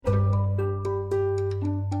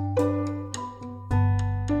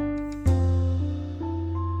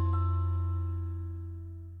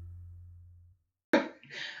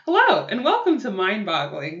and welcome to Mind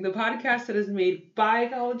Boggling, the podcast that is made by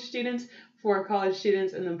college students for college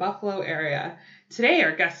students in the Buffalo area. Today,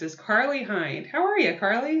 our guest is Carly Hind. How are you,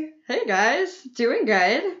 Carly? Hey, guys. Doing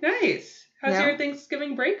good. Nice. How's your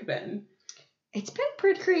Thanksgiving break been? It's been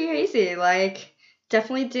pretty crazy.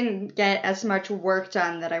 Definitely didn't get as much work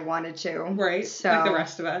done that I wanted to. Right. So, like the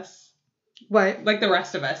rest of us. What? Like the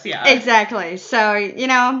rest of us, yeah. Exactly. So,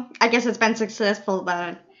 I guess it's been successful,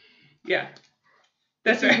 but... Yeah.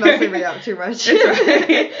 That's right. Messing me up too much.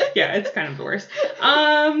 Right. Yeah, it's kind of the worst.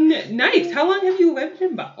 Nice. How long have you lived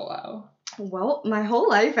in Buffalo? Well, my whole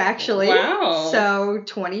life, actually. Wow. So,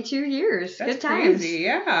 22 years. That's good times. Crazy,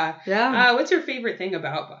 yeah. Yeah. What's your favorite thing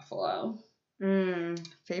about Buffalo?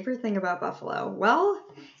 Favorite thing about Buffalo? Well,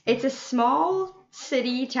 it's a small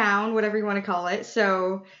city, town, whatever you want to call it.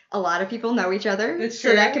 So, a lot of people know each other. That's true.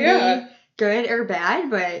 So that can be good or bad,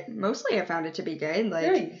 but mostly I found it to be good.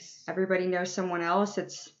 Nice. Everybody knows someone else.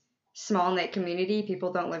 It's small knit community.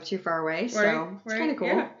 People don't live too far away, so it's kind of cool.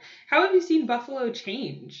 Yeah. How have you seen Buffalo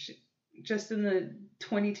change just in the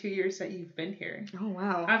 22 years that you've been here? Oh,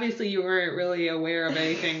 wow. Obviously, you weren't really aware of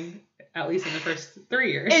anything, at least in the first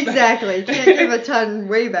 3 years. Exactly. Can't give a ton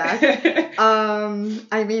way back.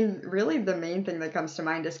 Really the main thing that comes to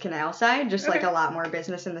mind is Canal Side, just a lot more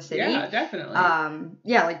business in the city. Yeah,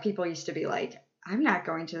 definitely. People used to be like, I'm not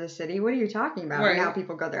going to the city. What are you talking about? Right. Now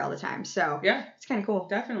people go there all the time. So it's kind of cool.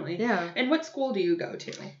 Definitely. Yeah. And what school do you go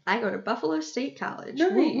to? I go to Buffalo State College.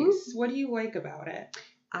 Nice. Woo-hoo. What do you like about it?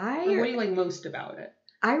 What do you like most about it?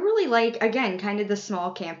 I really like, again, kind of the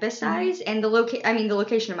small campus size, and the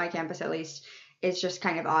location of my campus, at least, is just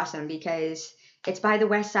kind of awesome because it's by the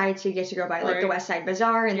west side, so you get to go by the West Side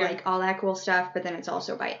Bazaar and all that cool stuff, but then it's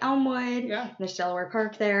also by Elmwood. Yeah. And there's Delaware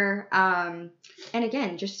Park there. And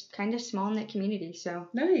again, just kind of small knit community, so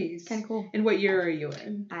nice. Kind of cool. And what year are you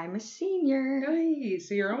in? I'm a senior. Nice.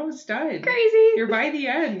 So you're almost done. Crazy. You're by the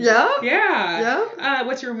end. Yeah. Yeah. Yep.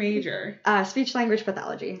 What's your major? Speech language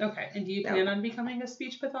pathology. Okay. And do you plan on becoming a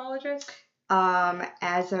speech pathologist?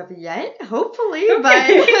 As of yet, hopefully, but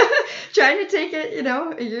trying to take it,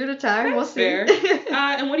 a year at a time. That's we'll see. Fair.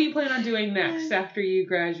 And what do you plan on doing next after you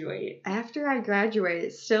graduate? After I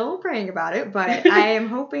graduate, still praying about it, but I am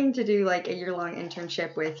hoping to do a year-long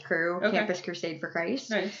internship with Cru, Campus Crusade for Christ.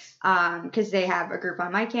 Nice. Because they have a group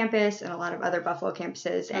on my campus and a lot of other Buffalo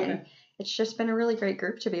campuses, and it's just been a really great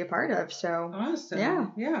group to be a part of. So awesome.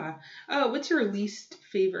 Yeah. What's your least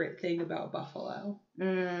favorite thing about Buffalo?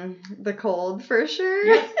 The cold, for sure.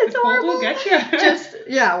 Yeah, it's the cold horrible. will get you. Just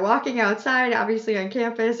walking outside, obviously on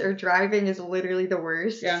campus, or driving is literally the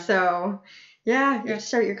worst. Yeah. So you have to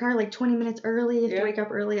start your car 20 minutes early. You have to wake up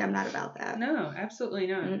early. I'm not about that. No, absolutely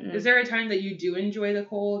not. Mm-mm. Is there a time that you do enjoy the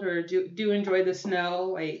cold or do enjoy the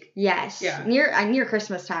snow? Yes. Yeah. Near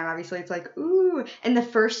Christmas time, obviously, it's ooh. And the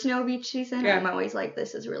first snow beach season, I'm always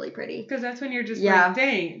this is really pretty. Because that's when you're just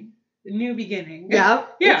dang, new beginning. Yeah.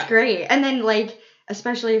 It's great. And then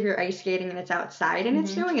especially if you're ice skating and it's outside and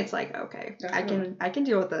it's snowing, it's okay. Definitely. I can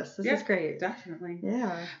deal with this. This is great. Definitely.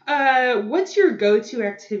 Yeah. What's your go-to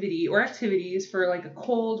activity or activities for a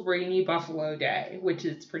cold, rainy Buffalo day, which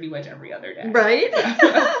is pretty much every other day? Right.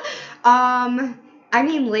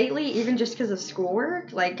 Lately, even just because of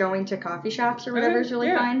schoolwork, going to coffee shops or whatever is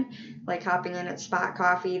really fun. Hopping in at Spot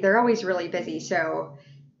Coffee. They're always really busy, so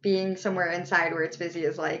being somewhere inside where it's busy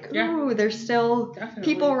is ooh, there's still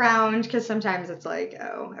people around, because sometimes it's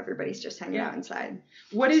oh, everybody's just hanging out inside.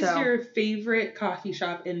 What is your favorite coffee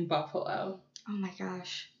shop in Buffalo? Oh my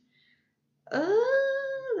gosh.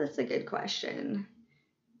 That's a good question.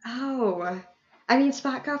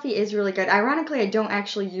 Spot Coffee is really good. Ironically, I don't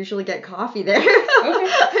actually usually get coffee there.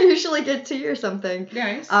 I usually get tea or something.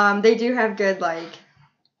 Nice. They do have good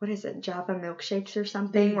what is it, Java milkshakes or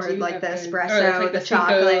something, where the espresso, the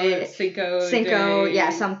chocolate, Cinco,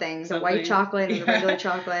 something. The white chocolate and the regular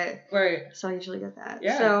chocolate. Right. So I usually get that.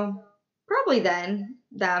 Yeah. So probably them.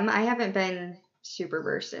 I haven't been super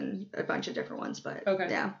versed in a bunch of different ones, but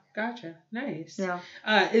yeah. Gotcha. Nice. Yeah.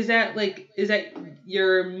 Is that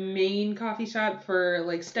your main coffee shop for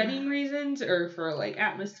studying reasons or for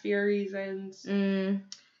atmosphere reasons?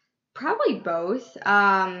 Probably both.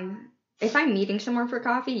 If I'm meeting somewhere for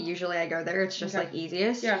coffee, usually I go there. It's just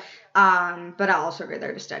easiest. Yeah. But I'll also go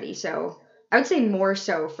there to study. So I would say more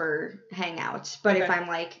so for hangouts. But if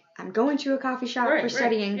I'm going to a coffee shop for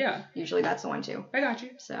studying, usually that's the one too. I got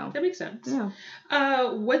you. So that makes sense. Yeah.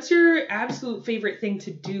 What's your absolute favorite thing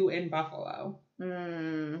to do in Buffalo?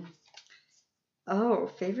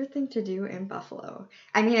 Oh, favorite thing to do in Buffalo.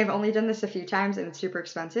 I've only done this a few times and it's super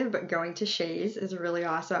expensive, but going to Shays is really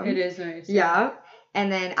awesome. It is nice. Yeah.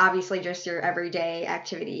 And then obviously just your everyday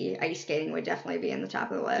activity, ice skating would definitely be in the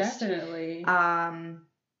top of the list. Definitely.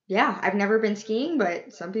 Yeah, I've never been skiing,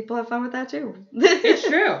 but some people have fun with that too. It's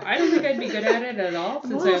true. I don't think I'd be good at it at all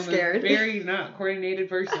since I'm scared. a very not coordinated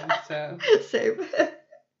person. So same.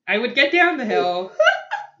 I would get down the hill,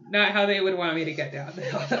 not how they would want me to get down the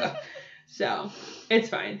hill. So it's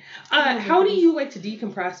fine. How do you like to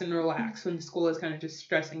decompress and relax when school is kind of just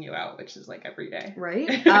stressing you out, which is like every day?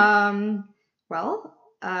 Right. Well,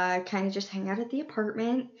 kind of just hang out at the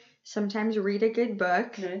apartment. Sometimes read a good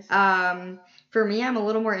book. Nice. For me, I'm a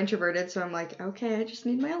little more introverted, so I'm like, okay, I just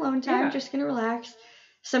need my alone time. Yeah. Just gonna relax.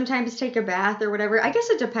 Sometimes take a bath or whatever. I guess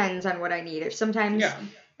it depends on what I need. If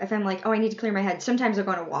I'm like, oh, I need to clear my head, sometimes I'm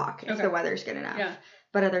going to walk if the weather's good enough. Yeah.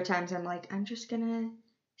 But other times I'm like, I'm just gonna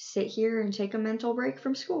sit here and take a mental break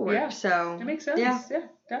from schoolwork. Yeah. So that makes sense. Yeah,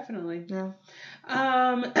 definitely. Yeah.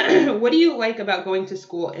 What do you like about going to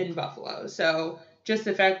school in Buffalo? So just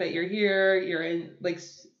the fact that you're here, you're in, like,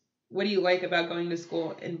 what do you like about going to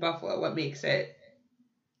school in Buffalo? What makes it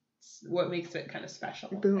kind of special?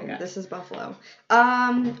 Boom, this is Buffalo.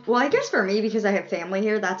 Well, I guess for me, because I have family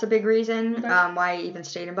here, that's a big reason why I even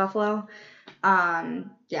stayed in Buffalo.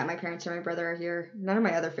 Yeah, my parents and my brother are here. None of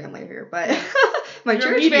my other family are here, but my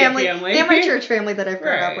church family. Yeah, my church family that I've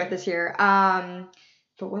grown up with is here.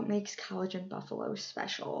 But what makes college in Buffalo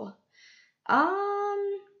special?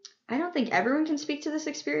 I don't think everyone can speak to this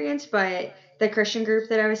experience, but the Christian group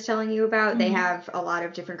that I was telling you about, they have a lot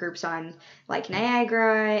of different groups on, like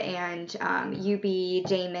Niagara and UB,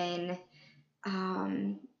 Damon.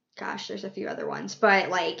 Gosh, there's a few other ones. But,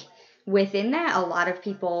 like, within that, a lot of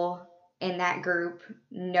people in that group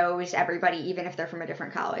knows everybody, even if they're from a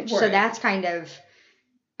different college. Right. So that's kind of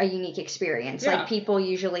a unique experience. Yeah. Like, people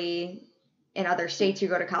usually in other states who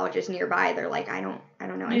go to colleges nearby, they're like, I don't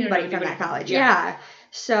know anybody from that college. Yeah.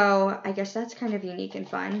 So I guess that's kind of unique and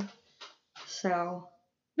fun. So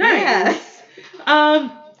nice. Yeah.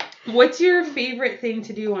 What's your favorite thing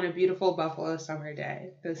to do on a beautiful Buffalo summer day?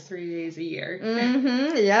 Those 3 days a year.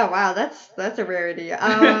 Yeah. Wow. That's a rarity.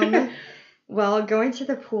 Well, going to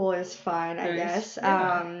the pool is fun, I guess.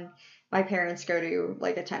 Yeah. My parents go to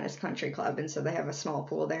like a tennis country club, and so they have a small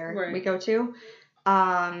pool there we go to.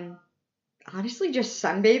 Honestly, just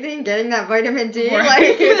sunbathing, getting that vitamin D. Right.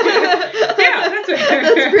 Like, yeah, that's rare.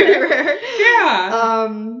 That's pretty rare.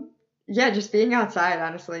 Yeah. Yeah, just being outside,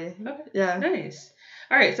 honestly. Okay. Yeah. Nice.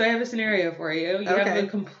 All right, so I have a scenario for you. You have a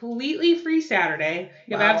completely free Saturday.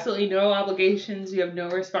 You have absolutely no obligations. You have no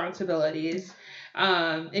responsibilities.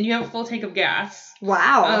 And you have a full tank of gas.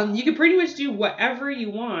 Wow. You can pretty much do whatever you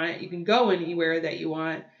want. You can go anywhere that you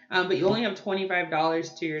want. But you only have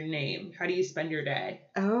 $25 to your name. How do you spend your day?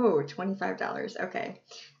 Oh, $25. Okay.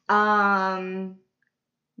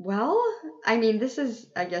 Well, I mean, this is,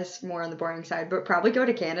 I guess, more on the boring side, but probably go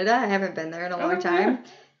to Canada. I haven't been there in a long time.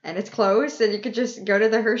 Yeah. And it's closed, and you could just go to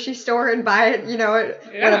the Hershey store and buy it,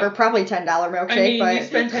 whatever, probably $10 milkshake. I mean, but you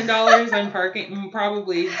spend $10 on parking,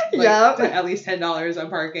 probably at least $10 on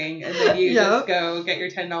parking, and then you just go get your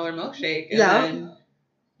 $10 milkshake, and then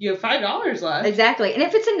you have $5 left. Exactly. And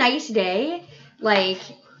if it's a nice day, like,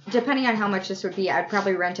 depending on how much this would be, I'd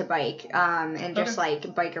probably rent a bike and just,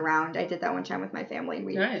 like, bike around. I did that one time with my family.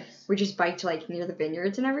 And we just biked, like, near the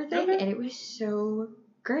vineyards and everything, and it was so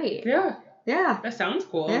great. Yeah. Yeah. That sounds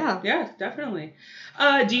cool. Yeah. Yeah, definitely.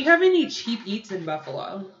 Do you have any cheap eats in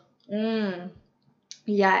Buffalo?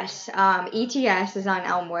 Yes. ETS is on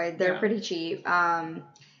Elmwood. They're pretty cheap. I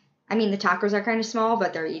mean, the tacos are kind of small,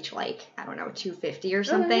 but they're each like, I don't know, $2.50 or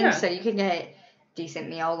something. So you can get a decent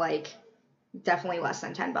meal, like definitely less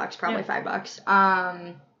than $10, probably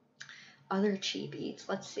 $5. Other cheap eats,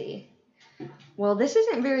 let's see. Well, this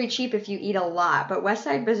isn't very cheap if you eat a lot, but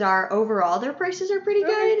Westside Bazaar, overall, their prices are pretty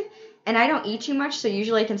good. And I don't eat too much, so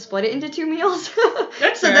usually I can split it into 2 meals.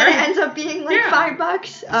 That's so then it ends up being like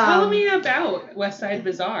 $5. Tell me about Westside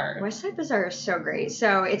Bazaar. Westside Bazaar is so great.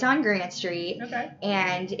 So it's on Grant Street.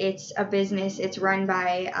 And it's a business. It's run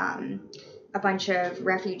by a bunch of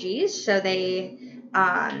refugees. So they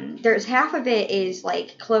there's half of it is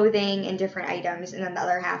like clothing and different items, and then the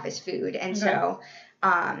other half is food. And so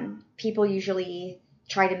people usually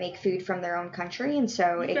try to make food from their own country, and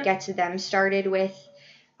so it gets them started with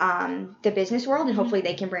the business world, and hopefully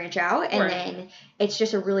they can branch out. And then it's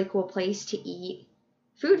just a really cool place to eat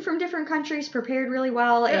food from different countries, prepared really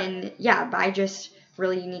well, and buy just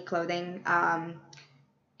really unique clothing. And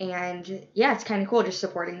it's kind of cool just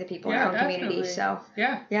supporting the people in our own community. So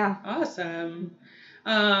awesome.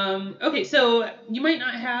 Okay, so you might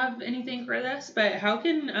not have anything for this, but how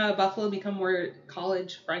can Buffalo become more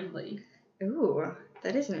college friendly? Ooh,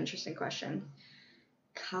 that is an interesting question.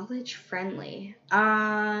 College friendly.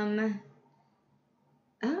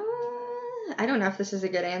 I don't know if this is a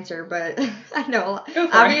good answer, but I know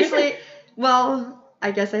obviously. Well,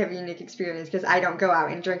 I guess I have a unique experience because I don't go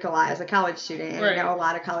out and drink a lot as a college student, and I know a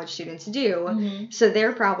lot of college students do. Mm-hmm. So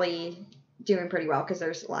they're probably doing pretty well because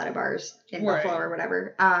there's a lot of bars in Buffalo or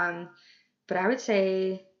whatever. But I would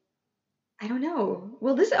say, I don't know.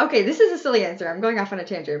 Well, this is a silly answer. I'm going off on a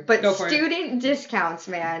tangent. But student discounts,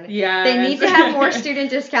 man. Yeah. They need to have more student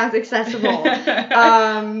discounts accessible.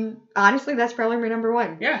 Honestly, that's probably my number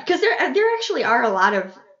one. Yeah. Because there actually are a lot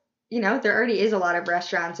of, there already is a lot of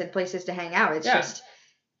restaurants and places to hang out. It's just,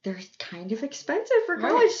 they're kind of expensive for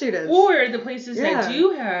college students. Or the places that do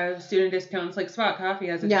have student discounts, like Spot Coffee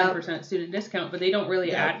has a 10% student discount, but they don't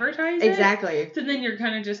really advertise it. Exactly. So then you're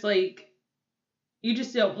kind of just like, you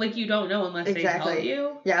just don't, you don't know unless they tell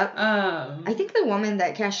you. Yep. I think the woman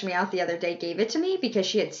that cashed me out the other day gave it to me because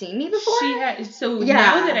she had seen me before.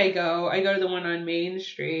 Now that I go to the one on Main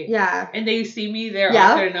Street. Yeah. And they see me there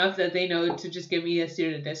often enough that they know to just give me a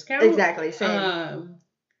student discount. Exactly, same.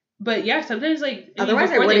 But yeah, sometimes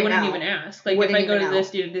otherwise they wouldn't even ask. Like if I go to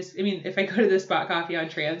the if I go to the Spot Coffee on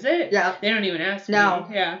Transit, they don't even ask me. No.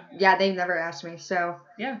 Yeah. Yeah, they've never asked me. So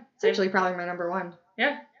yeah, it's actually probably my number one.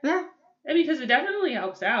 Yeah. Yeah. And because it definitely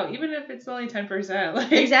helps out, even if it's only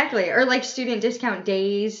 10%. Exactly. Or student discount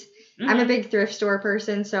days. Mm-hmm. I'm a big thrift store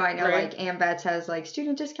person, so I know AmBets has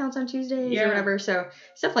student discounts on Tuesdays or whatever. So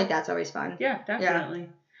stuff like that's always fun. Yeah, definitely.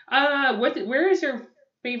 Yeah. Where is your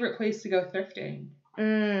favorite place to go thrifting?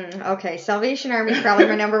 Okay, Salvation Army is probably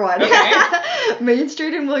my number one. Main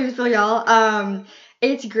Street in Williamsville, y'all.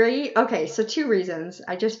 It's great. Okay, so 2 reasons.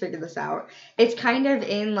 I just figured this out. It's kind of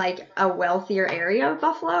in a wealthier area of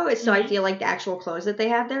Buffalo, so I feel the actual clothes that they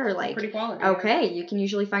have there are pretty quality. Okay, you can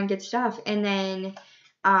usually find good stuff. And then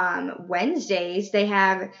Wednesdays they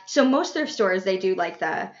have, so most thrift stores they do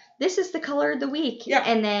this is the color of the week. Yeah.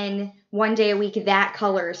 And then one day a week that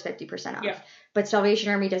color is 50% off. Yeah. But Salvation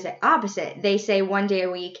Army does it opposite. They say one day a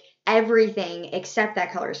week everything except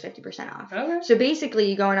that color is 50% off. Okay. So basically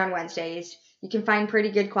you go in on Wednesdays, you can find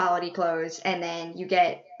pretty good quality clothes, and then you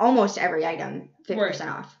get almost every item 50%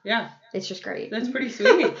 off. Yeah. It's just great. That's pretty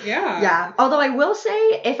sweet. Yeah. Yeah. Although I will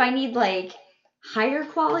say, if I need higher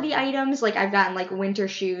quality items, I've gotten winter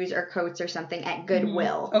shoes or coats or something at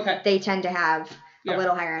Goodwill. Mm-hmm. Okay. They tend to have a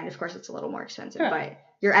little higher end. Of course, it's a little more expensive, but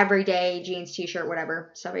your everyday jeans, t-shirt,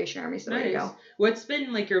 whatever, Salvation Army's the way to go. What's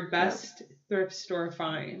been your best thrift store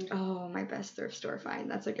find? Oh, my best thrift store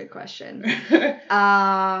find. That's a good question.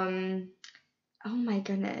 Oh my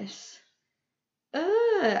goodness.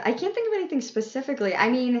 I can't think of anything specifically. I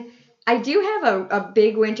mean, I do have a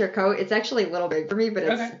big winter coat. It's actually a little big for me, but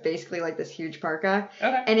it's basically this huge parka.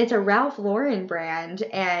 Okay. And it's a Ralph Lauren brand,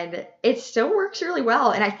 and it still works really well.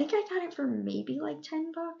 And I think I got it for maybe $10.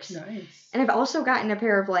 Nice. And I've also gotten a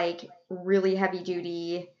pair of really heavy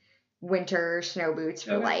duty winter snow boots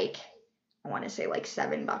for I want to say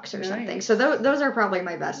 $7 or something. So those are probably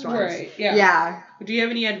my best ones. Right. Yeah. Yeah. Do you have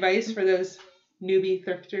any advice for those newbie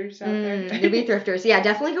thrifters out there? Newbie thrifters. Yeah,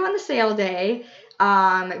 definitely go on the sale day.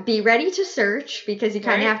 Be ready to search because you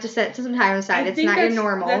kind of have to set some time aside. It's not your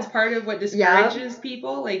normal. That's part of what discourages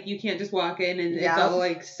people. You can't just walk in and it's all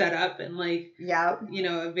set up and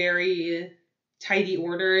a very tidy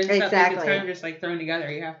order and stuff. It's kind of just thrown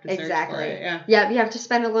together. You have to search for it. Yeah. Yeah, you have to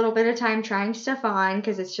spend a little bit of time trying stuff on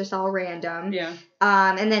because it's just all random. Yeah.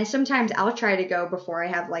 And then sometimes I'll try to go before I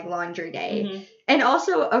have laundry day. Mm-hmm. And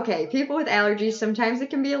also, okay, people with allergies, sometimes it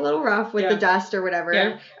can be a little rough with the dust or whatever.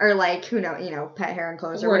 Yeah. Or who knows, pet hair and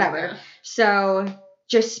clothes or whatever. Yeah. So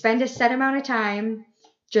just spend a set amount of time.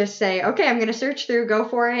 Just say, okay, I'm going to search through, go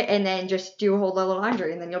for it, and then just do a whole lot of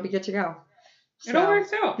laundry, and then you'll be good to go. So, it all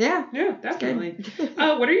works out. Yeah. Yeah, definitely.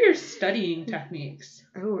 What are your studying techniques?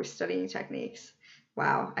 Oh, studying techniques.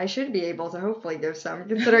 Wow. I should be able to hopefully give some,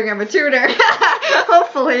 considering I'm a tutor.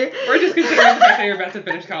 Hopefully. Or just considering the fact that you're about to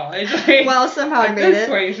finish college. Well, somehow I made it. That's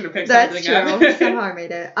why you should have picked something up. That's true. Somehow I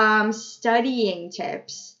made it. Studying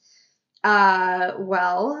tips.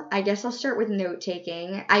 Well, I guess I'll start with note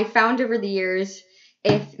taking. I found over the years,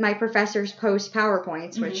 if my professors post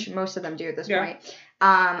PowerPoints, which most of them do at this point,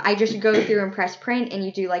 I just go through and press print, and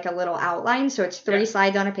you do a little outline. So it's 3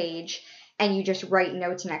 slides on a page, and you just write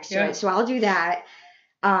notes next to it. So I'll do that.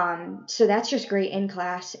 So that's just great in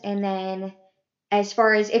class. And then as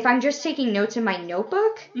far as if I'm just taking notes in my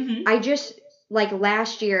notebook, I just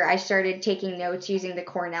last year I started taking notes using the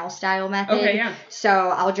Cornell style method. Okay, yeah. So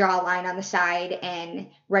I'll draw a line on the side and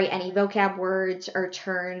write any vocab words or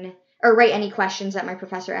write any questions that my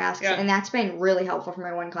professor asks. Yeah. And that's been really helpful for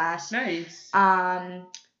my one class. Nice. And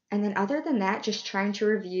then other than that, just trying to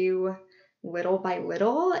review little by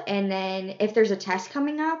little, and then if there's a test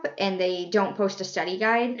coming up and they don't post a study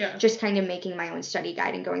guide, just kind of making my own study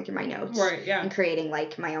guide and going through my notes, and creating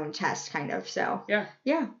like my own test kind of. So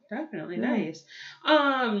definitely nice.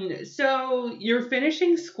 So you're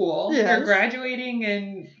finishing school. You're graduating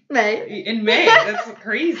in May. That's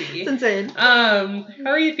crazy. It's insane. How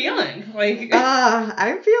are you feeling? Like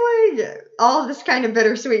I'm feeling all of this kind of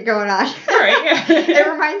bittersweet going on. All right.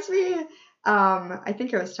 It reminds me. I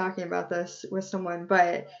think I was talking about this with someone,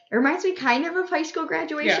 but it reminds me kind of high school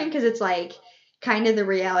graduation, because it's like kind of the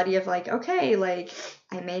reality of like, okay, like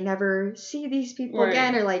I may never see these people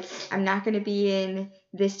again, or like I'm not going to be in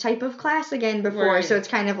this type of class again before. So it's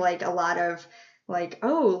kind of like a lot of like,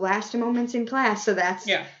 oh, last moments in class. So that's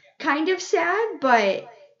kind of sad, but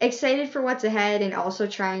excited for what's ahead, and also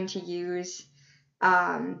trying to use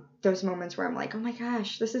those moments where I'm like, oh my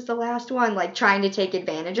gosh, this is the last one, like trying to take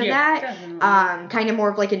advantage of that. Kind of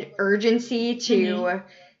more of like an urgency to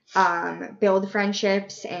build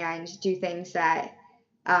friendships and do things that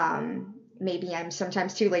maybe I'm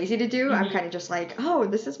sometimes too lazy to do. I'm kind of just like, oh,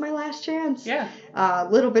 this is my last chance. A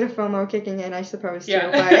little bit of FOMO kicking in, I suppose, too.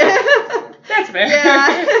 But that's fair.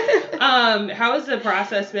 How has the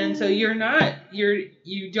process been? So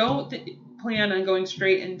you don't plan on going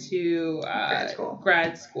straight into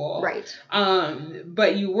grad school. Right.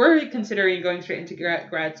 But you were considering going straight into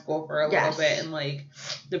grad school for a little bit, and like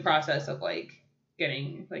the process of like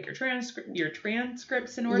getting like your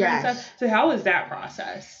transcripts in order and stuff. So how was that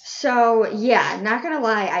process? So not gonna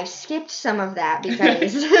lie, I skipped some of that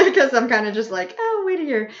because I'm kind of just like, oh, wait a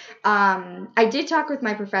year. I did talk with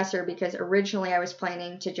my professor, because originally I was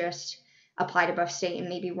planning to just apply to Buff State and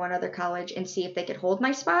maybe one other college and see if they could hold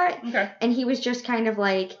my spot. And he was just kind of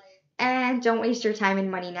like, don't waste your time and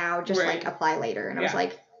money now, just like apply later. And I was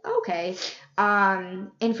like, okay.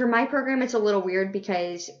 And for my program, it's a little weird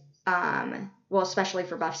because well, especially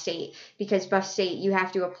for Buff State, because Buff State, you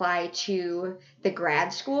have to apply to the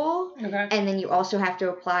grad school, and then you also have to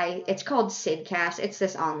apply, it's called SIDCAS, it's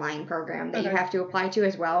this online program that you have to apply to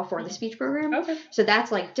as well for the speech program. So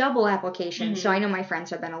that's like double application. So I know my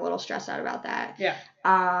friends have been a little stressed out about that.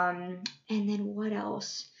 And then what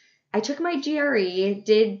else? I took my GRE,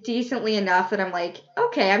 did decently enough that I'm like,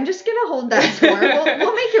 okay, I'm just gonna hold that score.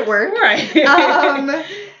 We'll make it work.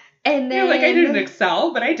 And then you're like, I didn't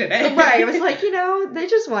excel, but I did it. It was like, they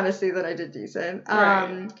just want to see that I did decent.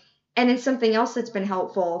 And it's something else that's been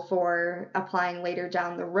helpful for applying later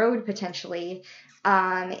down the road potentially,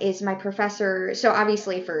 is my professor. So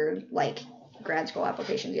obviously for like grad school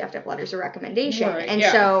applications, you have to have letters of recommendation.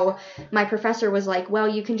 So my professor was like, well,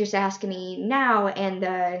 you can just ask me now, and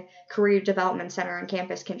the Career Development Center on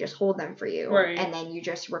campus can just hold them for you. And then you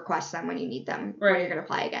just request them when you need them, when you're going to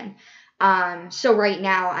apply again. So right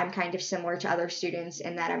now I'm kind of similar to other students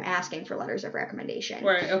in that I'm asking for letters of recommendation.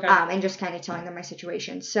 And just kind of telling them my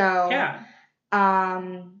situation. So,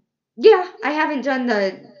 I haven't done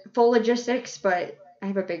the full logistics, but I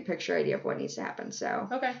have a big picture idea of what needs to happen. So,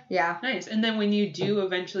 nice. And then when you do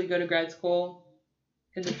eventually go to grad school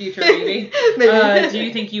in the future, maybe, do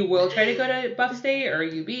you think you will try to go to Buff State or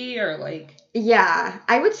UB or like? Yeah,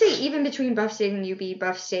 I would say even between Buff State and UB,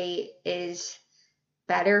 Buff State is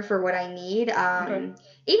better for what I need.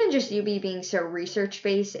 Even just UB being so research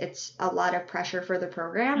based, it's a lot of pressure for the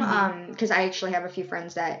program. Because I actually have a few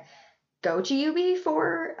friends that go to UB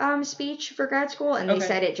for speech for grad school, and they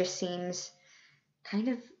said it just seems kind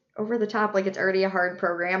of over the top, like it's already a hard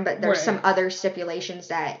program, but there's some other stipulations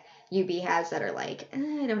that UB has that are like, I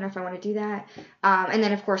don't know if I want to do that. And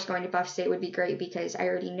then of course going to Buff State would be great because I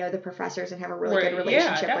already know the professors and have a really good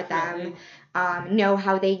relationship with them. Know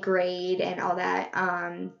how they grade and all that.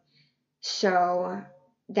 So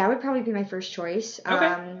that would probably be my first choice.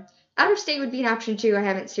 Out of state would be an option too. I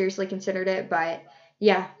haven't seriously considered it, but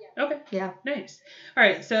yeah. Nice. All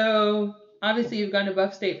right, so obviously you've gone to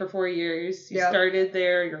Buff State for 4 years. You started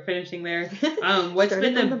there, you're finishing there. What's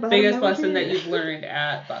been the biggest lesson that you've learned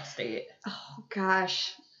at Buff State? Oh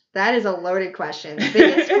gosh, that is a loaded question.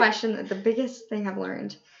 The biggest thing I've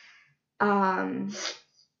learned.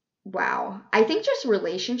 Wow. I think just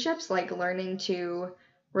relationships, like learning to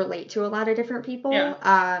relate to a lot of different people.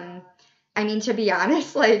 I mean, to be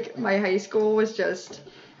honest, like my high school was just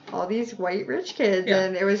all these white rich kids,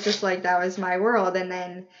 and it was just like that was my world. And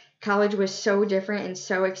then college was so different and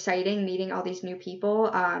so exciting, meeting all these new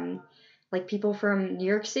people, like people from New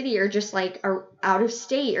York City or just like out of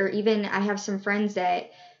state, or even I have some friends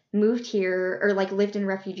that moved here or like lived in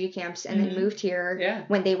refugee camps and then moved here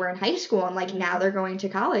when they were in high school, and like now they're going to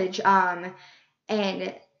college.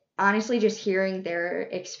 And honestly, just hearing their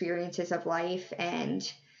experiences of life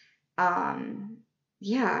and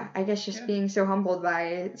yeah, I guess just being so humbled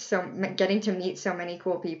by getting to meet so many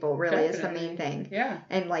cool people really is the main thing. Yeah.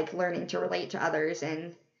 And like learning to relate to others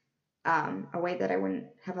in a way that I wouldn't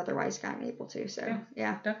have otherwise gotten able to. So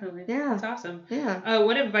yeah. Definitely. Yeah. That's awesome. Yeah.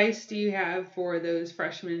 What advice do you have for those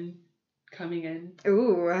freshmen coming in?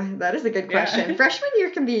 Ooh, that is a good question. Freshman year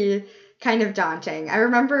can be kind of daunting. I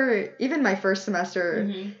remember even my first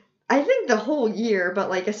semester, I think the whole year, but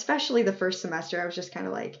like especially the first semester, I was just kind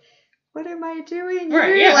of like, what am I doing here?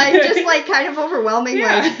 Right, yeah. Like just like kind of overwhelming.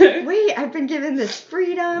 Like, wait, I've been given this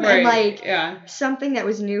freedom and like something that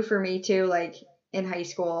was new for me too. Like in high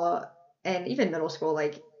school and even middle school,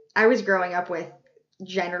 like I was growing up with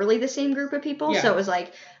generally the same group of people. So it was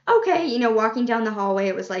like, okay, you know, walking down the hallway,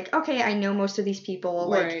 it was like, okay, I know most of these people.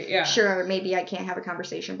 Like, sure, maybe I can't have a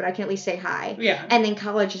conversation, but I can at least say hi. Yeah. And then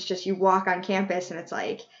college is just you walk on campus and it's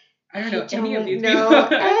like, I don't know any of these people.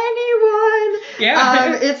 Anyone.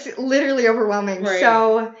 Yeah. It's literally overwhelming. Right.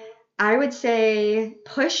 So I would say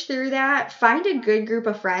push through that. Find a good group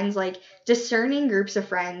of friends. Like discerning groups of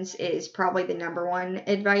friends is probably the number one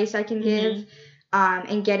advice I can give.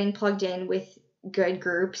 And getting plugged in with good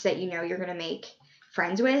groups that you know you're going to make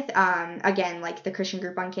friends with. Again, like the Christian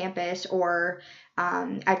group on campus, or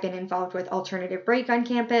I've been involved with Alternative Break on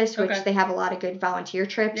campus, which they have a lot of good volunteer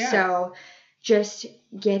trips. Yeah. So just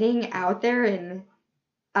getting out there and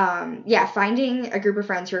finding a group of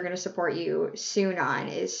friends who are going to support you soon on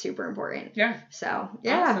is super important. Yeah. So,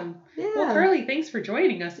 yeah. Awesome. Yeah. Well, Carly, thanks for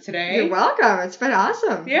joining us today. You're welcome. It's been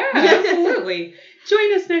awesome. Yeah, absolutely.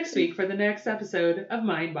 Join us next week for the next episode of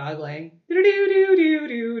Mind Boggling. Do do do do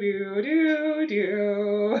do do do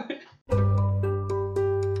do.